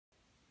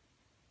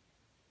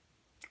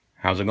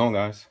How's it going,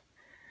 guys?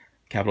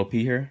 Capital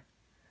P here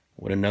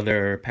with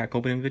another pack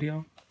opening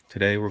video.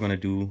 Today we're going to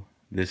do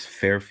this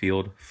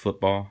Fairfield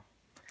football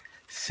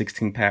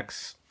 16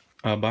 packs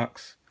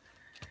box.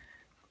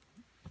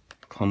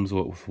 Comes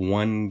with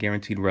one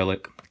guaranteed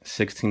relic,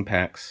 16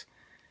 packs.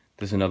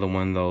 This is another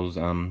one of those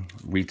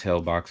retail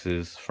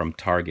boxes from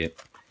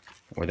Target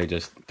where they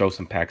just throw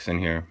some packs in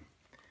here,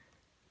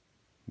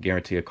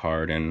 guarantee a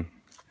card, and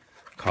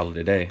call it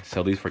a day.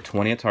 Sell these for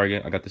 $20 at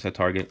Target. I got this at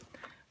Target.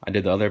 I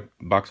did the other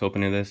box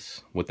opening of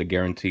this with the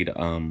guaranteed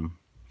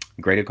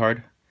graded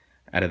card.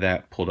 Out of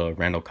that, pulled a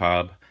Randall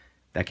Cobb.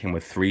 That came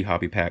with 3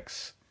 hobby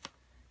packs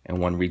and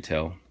 1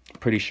 retail.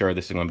 Pretty sure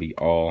this is going to be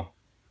all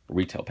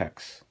retail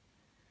packs.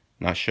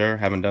 Not sure.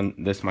 Haven't done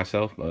this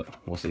myself, but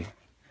we'll see.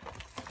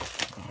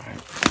 All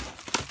right.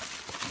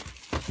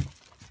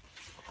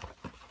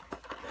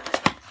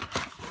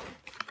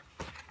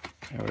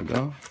 There we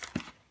go.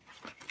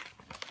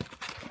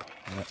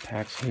 Got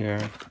packs here.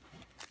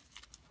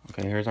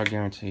 Okay, here's our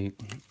guaranteed.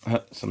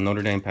 Some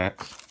Notre Dame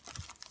packs.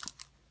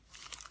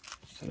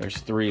 So there's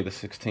 3 of the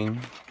 16.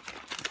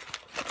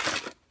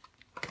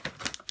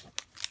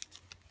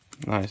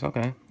 Nice,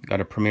 okay.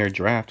 Got a Premier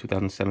Draft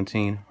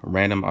 2017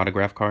 random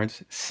autograph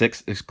cards.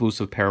 6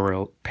 exclusive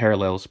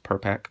parallels per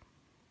pack.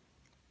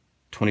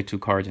 22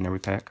 cards in every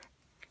pack.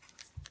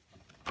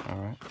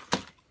 Alright.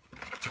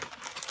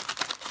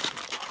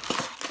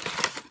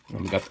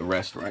 And we got the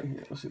rest right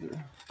here. Let's see, the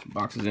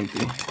box is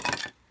empty.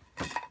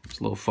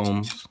 Just little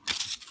foams.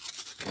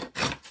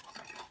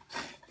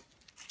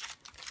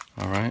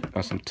 Alright,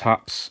 got some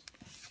Topps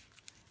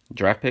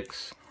draft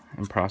picks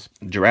and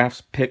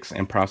picks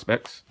and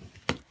prospects.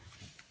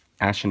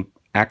 Action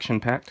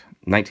packed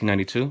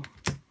 1992.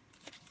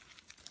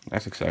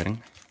 That's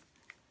exciting.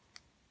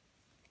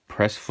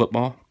 Press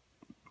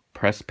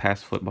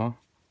pass football.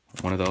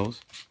 One of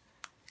those.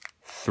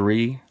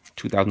 3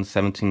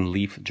 2017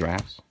 Leaf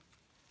drafts.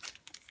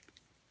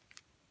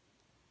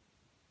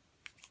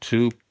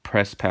 2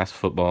 press pass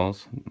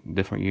footballs,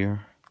 different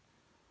year.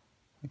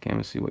 I can't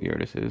even see what year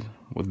this is.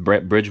 With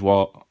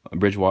Bridgewater,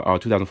 oh,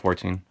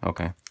 2014.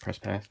 Okay, press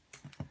pass.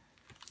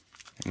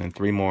 And then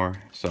 3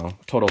 more. So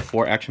total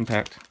 4 action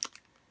packed.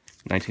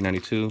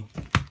 1992.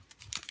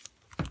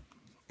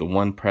 The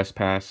 1 press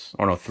pass,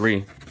 or no,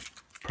 3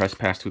 press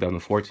pass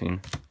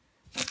 2014.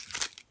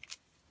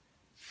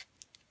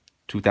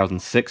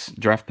 2006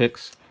 draft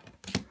picks.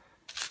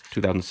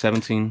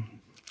 2017.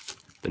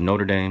 The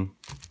Notre Dame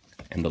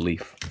and the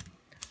Leaf.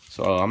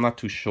 So I'm not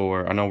too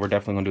sure. I know we're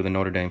definitely going to do the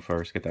Notre Dame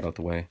first. Get that out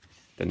the way.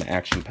 Then the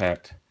action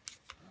packed.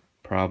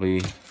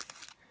 Probably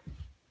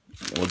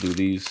we'll do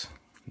these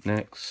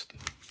next.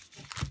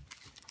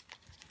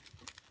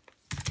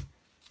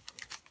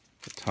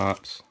 The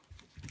Topps,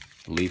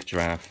 Leaf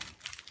draft,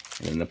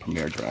 and then the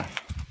Premier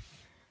draft.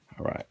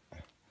 All right.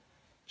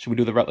 Should we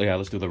do the Relic? Yeah,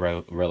 let's do the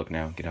Relic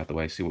now. Get out the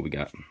way. See what we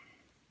got.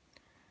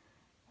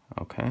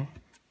 Okay.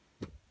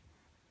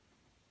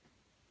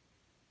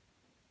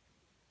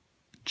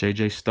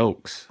 J.J.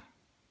 Stokes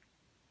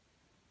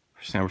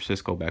for San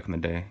Francisco back in the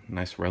day.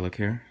 Nice relic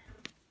here.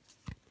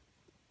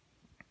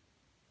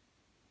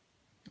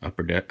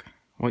 Upper Deck.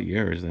 What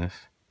year is this?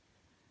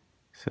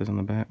 It says on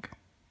the back.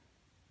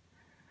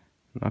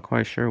 Not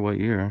quite sure what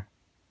year.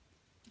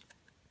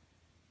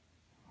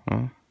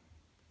 Huh?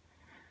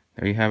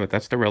 There you have it.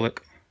 That's the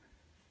relic.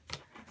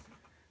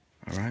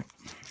 All right.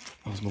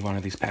 Let's move on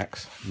to these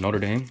packs. Notre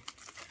Dame.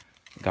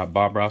 Got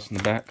Bob Ross in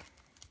the back.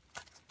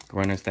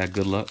 Running us that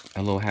good luck,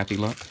 a little happy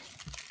luck.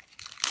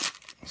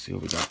 Let's see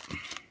what we got.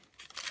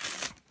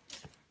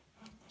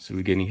 See if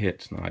we get any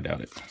hits. No, I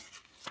doubt it.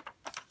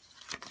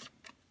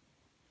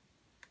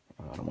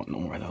 I don't want no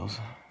more of those.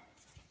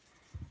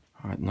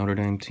 All right, Notre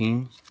Dame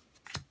team.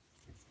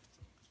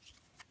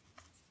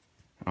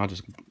 I'll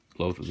just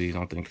blow through these. I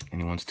don't think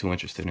anyone's too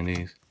interested in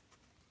these.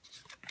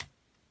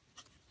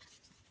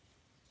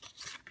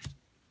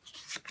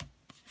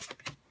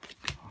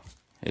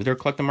 Is there a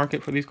collector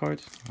market for these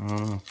cards? I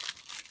don't know.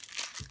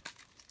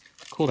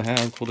 Cool to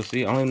have, cool to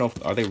see. I don't even know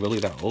if, are they really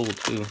that old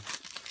too?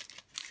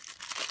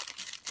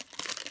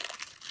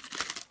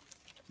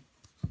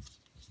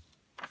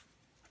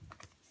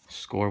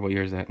 Score, what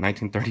year is that?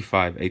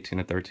 1935, 18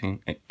 to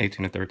 13.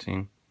 18 to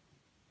 13.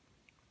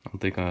 I don't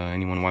think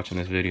anyone watching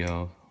this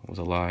video was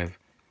alive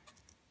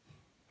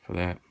for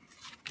that.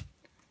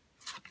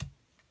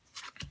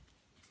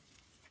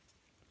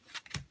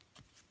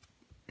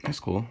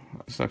 That's cool.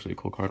 That's actually a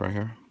cool card right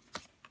here.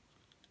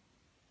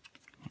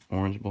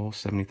 Orange Bowl,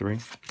 73.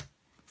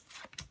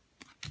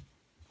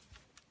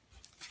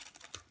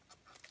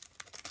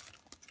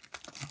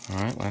 All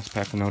right, last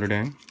pack of Notre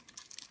Dame.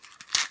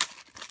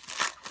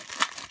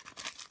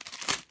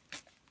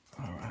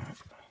 All right.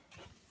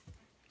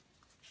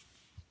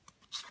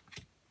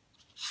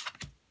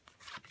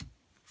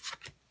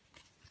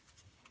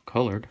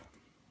 Colored.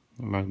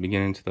 We might be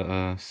getting into the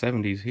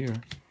 70s here.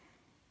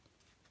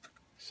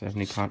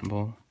 70 Cotton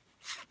Bowl.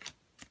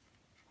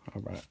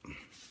 All right.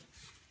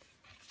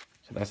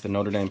 So that's the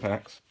Notre Dame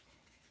packs.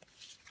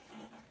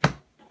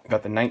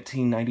 Got the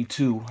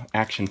 1992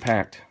 action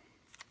packed.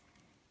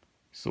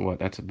 So what?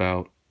 That's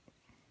about,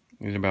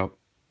 these are about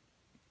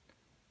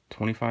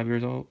 25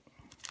 years old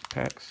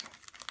packs.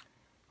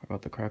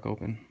 About to crack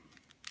open.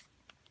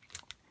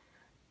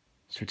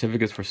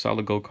 Certificates for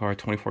solid gold card,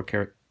 24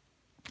 karat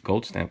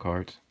gold stamp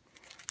cards.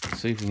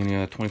 Let's see if we can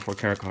get 24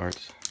 karat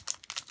cards.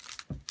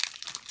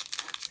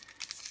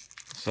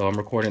 So I'm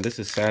recording, this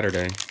is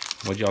Saturday.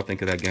 What'd y'all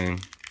think of that game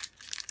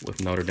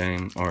with Notre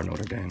Dame,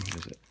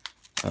 is it?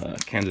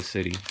 Kansas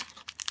City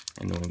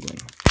and New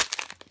England.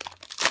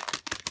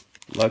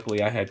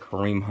 Luckily I had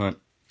Kareem Hunt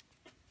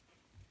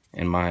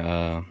in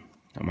my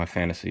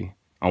fantasy,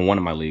 on one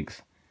of my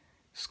leagues,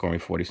 scoring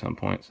 40-some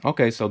points.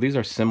 Okay, so these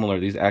are similar,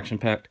 these action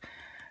packed.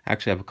 I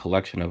actually have a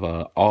collection of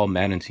all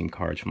Madden team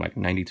cards from like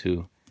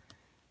 92.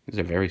 These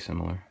are very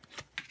similar.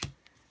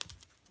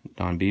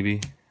 Don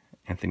Beebe,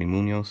 Anthony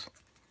Munoz.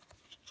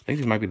 I think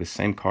these might be the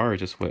same cards,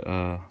 just with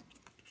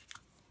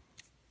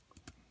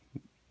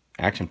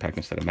action packed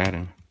instead of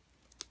Madden.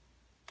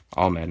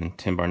 All Madden.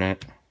 Tim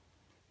Barnett,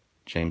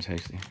 James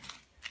Hasty.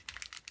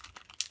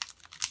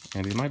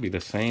 And these might be the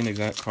same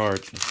exact card,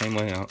 the same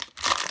layout.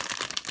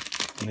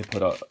 And they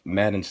put a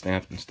Madden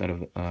stamp instead of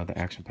the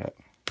action pack.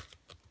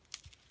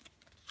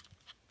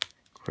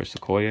 Chris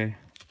Okoye.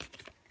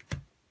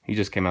 He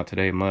just came out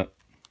today,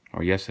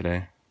 or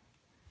yesterday.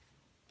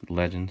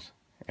 Legends.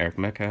 Eric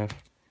Metcalf.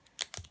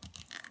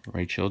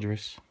 Ray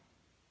Childress.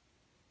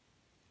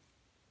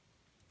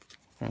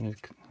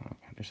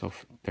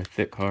 They're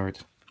thick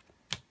cards.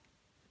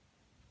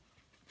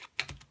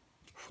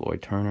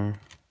 Floyd Turner.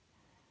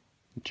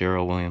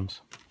 Gerald Williams.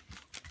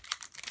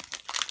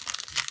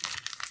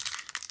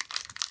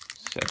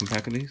 Second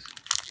pack of these.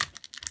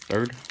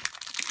 Third.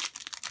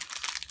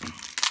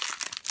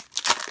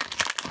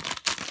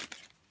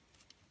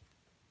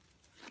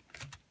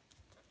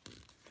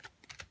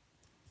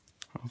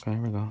 Okay,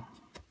 here we go.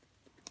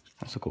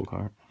 That's a cool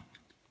card.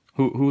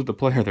 Who's the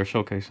player they're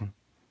showcasing?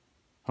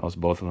 Oh, it's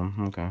both of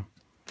them. Okay.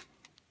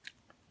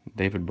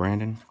 David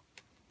Brandon.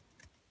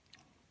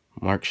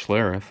 Mark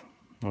Schlereth.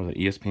 What was it,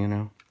 ESPN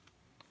now?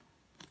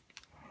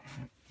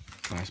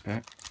 Last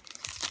pack.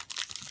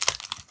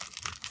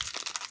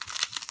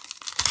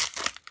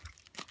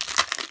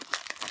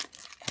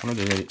 I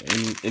wonder if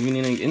there's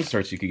any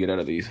inserts you could get out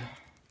of these.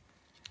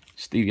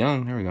 Steve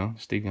Young. There we go.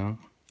 Steve Young.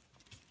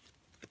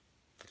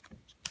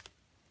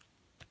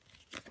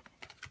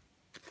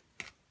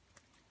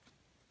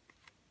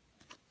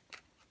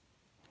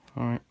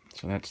 Alright,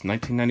 so that's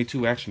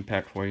 1992 action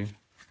pack for you.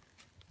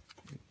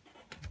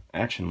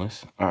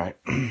 Actionless. Alright.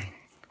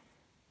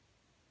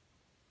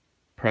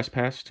 Press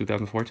Pass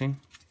 2014.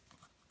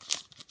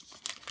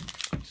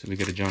 So we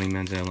get a Johnny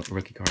Manziel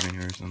rookie card in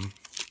here or something.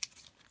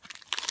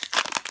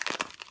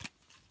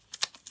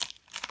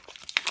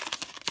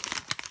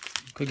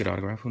 Could get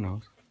autograph, who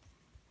knows.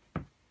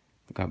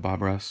 We got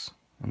Bob Russ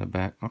in the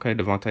back. Okay,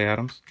 Devontae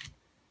Adams.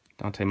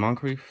 Dante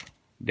Moncrief.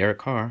 Derek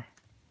Carr.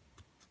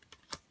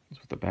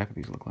 That's what the back of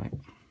these look like.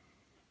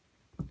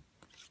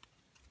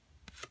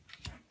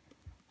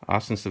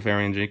 Austin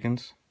Safarian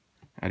Jenkins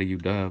out of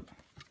UW.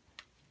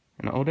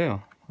 And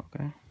Odell.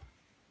 Okay.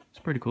 It's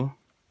pretty cool.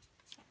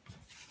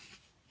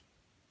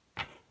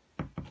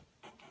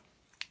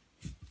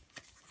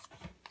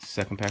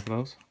 Second pack of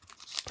those.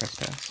 Press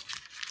Pass.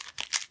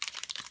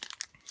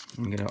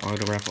 Let me get an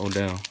autograph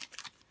Odell.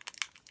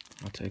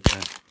 I'll take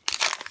that.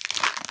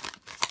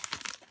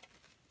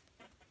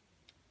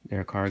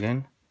 Derek Carr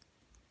again.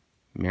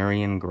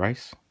 Marion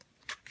Grice.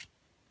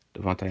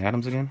 Devontae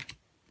Adams again.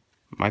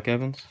 Mike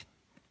Evans.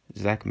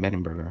 Zach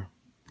Mettenberger.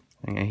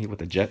 And he with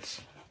the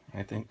Jets,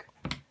 I think.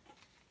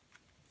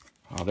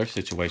 Oh, their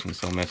situation is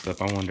so messed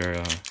up. I wonder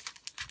if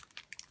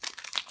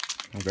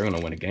they're going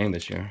to win a game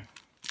this year.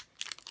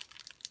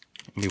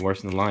 It'll be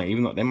worse than the Lions.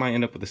 Even though they might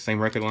end up with the same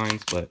record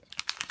Lions, but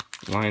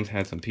the Lions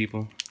had some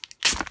people.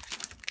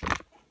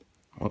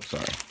 Whoops,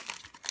 sorry.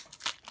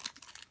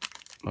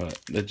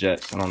 But the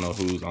Jets, I don't know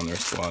who's on their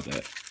squad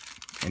that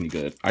any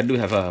good. I do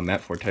have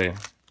Matt Forte.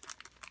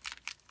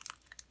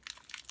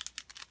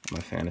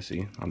 My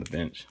fantasy on the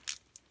bench.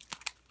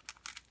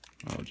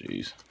 Oh,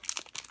 jeez.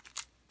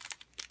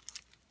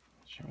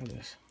 Let's try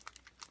this.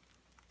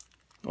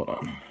 Hold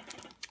on.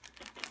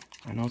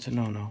 I know it's a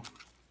no-no.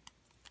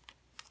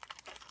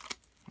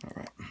 All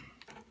right.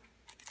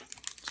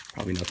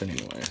 Probably nothing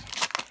anyways.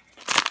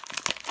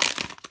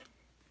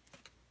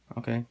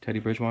 Okay, Teddy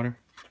Bridgewater.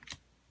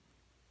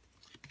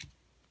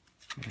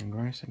 And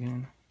Grice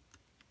again.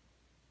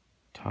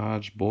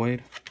 Taj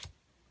Boyd.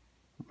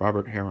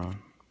 Robert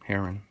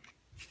Heron.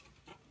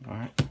 All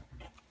right.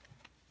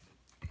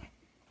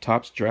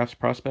 Topps Drafts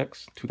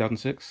Prospects,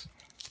 2006.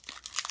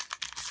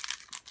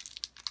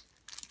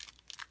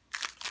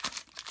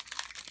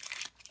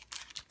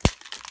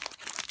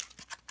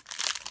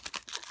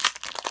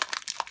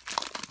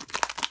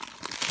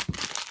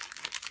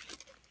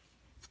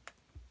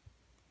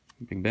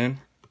 Big Ben.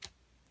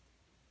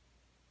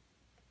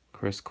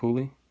 Chris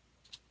Cooley.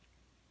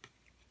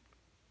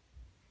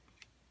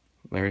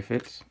 Larry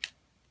Fitz.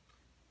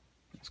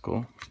 That's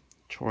cool.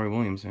 Troy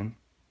Williamson.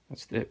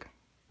 That's thick.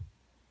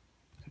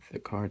 It's a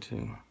thick card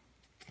too.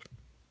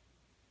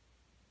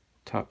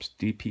 Topps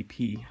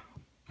DPP.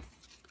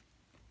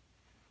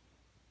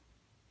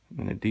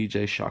 And a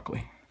DJ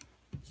Shockley.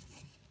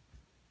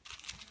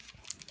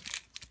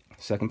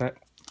 Second pack.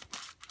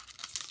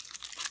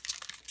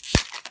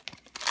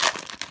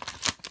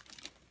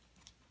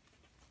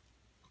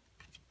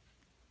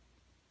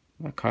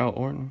 Kyle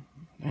Orton.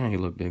 Man, he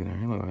looked big there.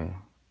 He looked like an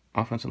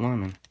offensive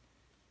lineman.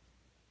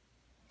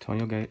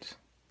 Antonio Gates.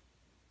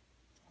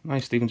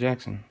 Nice, Steven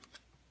Jackson.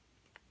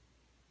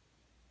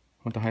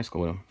 Went to high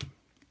school with him.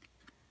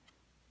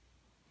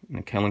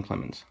 And Kellen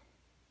Clemens.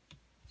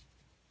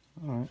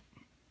 Alright.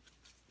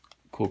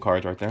 Cool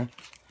cards right there.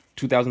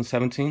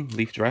 2017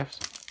 Leaf Drafts.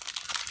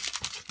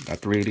 Got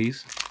 3 of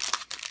these.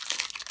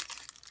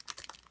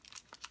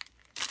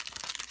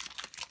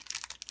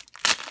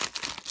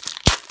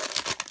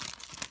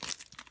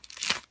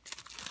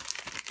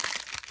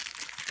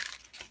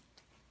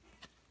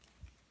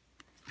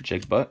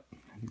 Jake Butt,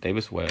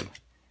 Davis Webb,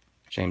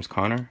 James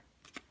Conner,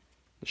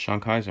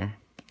 Deshaun Kaiser,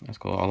 that's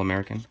cool,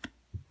 All-American,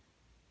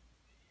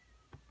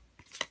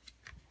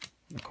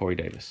 and Corey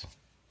Davis.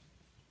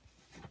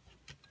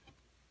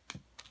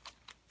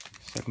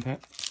 Second pack.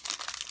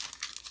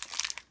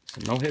 So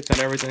no hits at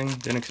everything,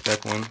 didn't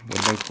expect one, would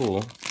have been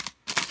cool.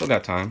 Still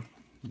got time,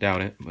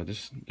 doubt it, but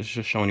this is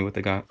just showing you what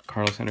they got.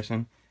 Carlos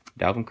Henderson,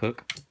 Dalvin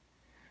Cook,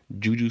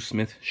 Juju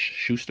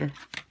Smith-Schuster,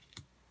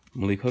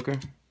 Malik Hooker,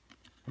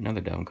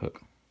 another Dalvin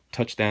Cook.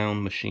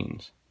 Touchdown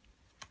Machines.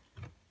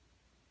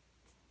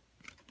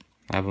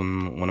 I have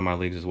him in one of my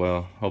leagues as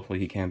well. Hopefully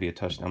he can be a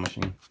touchdown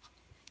machine.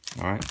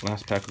 Alright,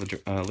 last pack of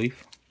the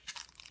Leaf.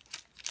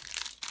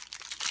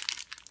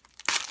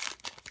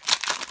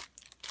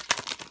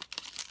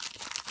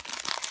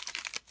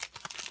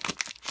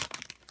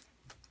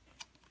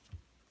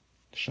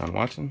 Deshaun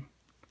Watson,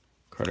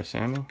 Curtis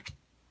Samuel,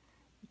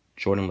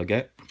 Jordan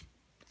Leggett,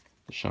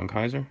 Deshaun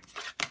Kaiser,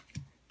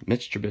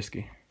 Mitch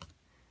Trubisky.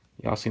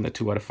 Y'all seen the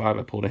 2 out of 5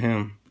 I pulled of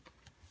him.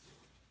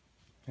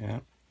 Yeah,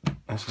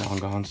 that's long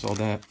gone, sold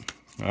that.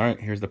 Alright,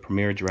 here's the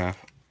Premier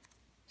Draft. It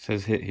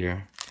says hit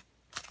here.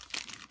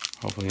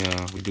 Hopefully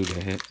we do get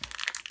a hit.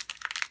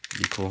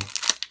 Be cool.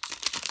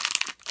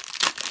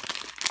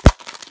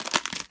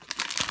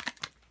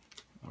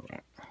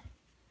 Alright.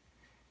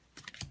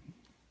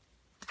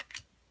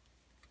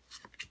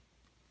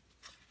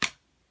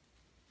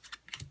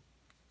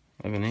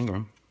 Evan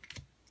Ingram.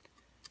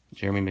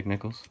 Jeremy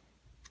McNichols.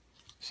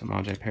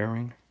 Samaje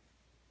Perine,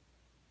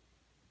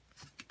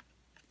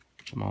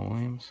 Jamal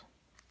Williams,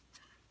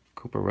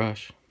 Cooper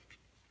Rush,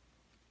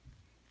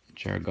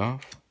 Jared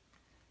Goff,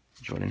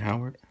 Jordan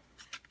Howard,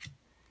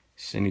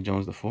 Sidney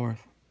Jones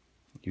IV,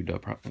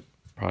 UW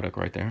product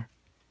right there.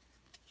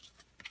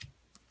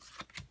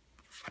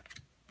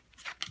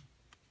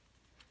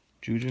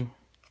 Juju.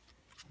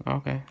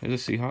 Okay,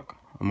 there's a Seahawk.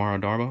 Amara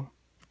Darbo.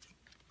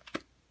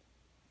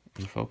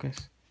 In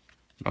focus.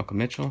 Malcolm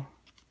Mitchell.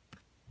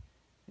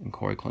 And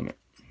Corey Clement.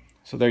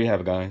 So there you have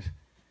it, guys.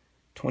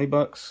 20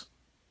 bucks.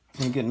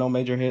 You get no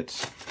major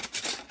hits.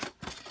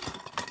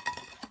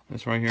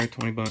 This right here,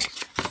 20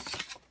 bucks.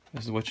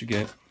 This is what you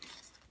get.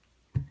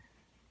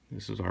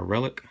 This is our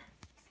Relic.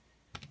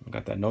 I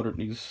got that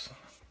these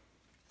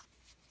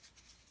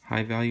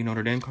high value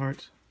Notre Dame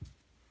cards.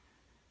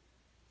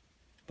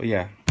 But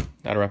yeah,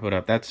 that'll wrap it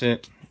up. That's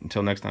it.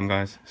 Until next time,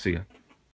 guys. See ya.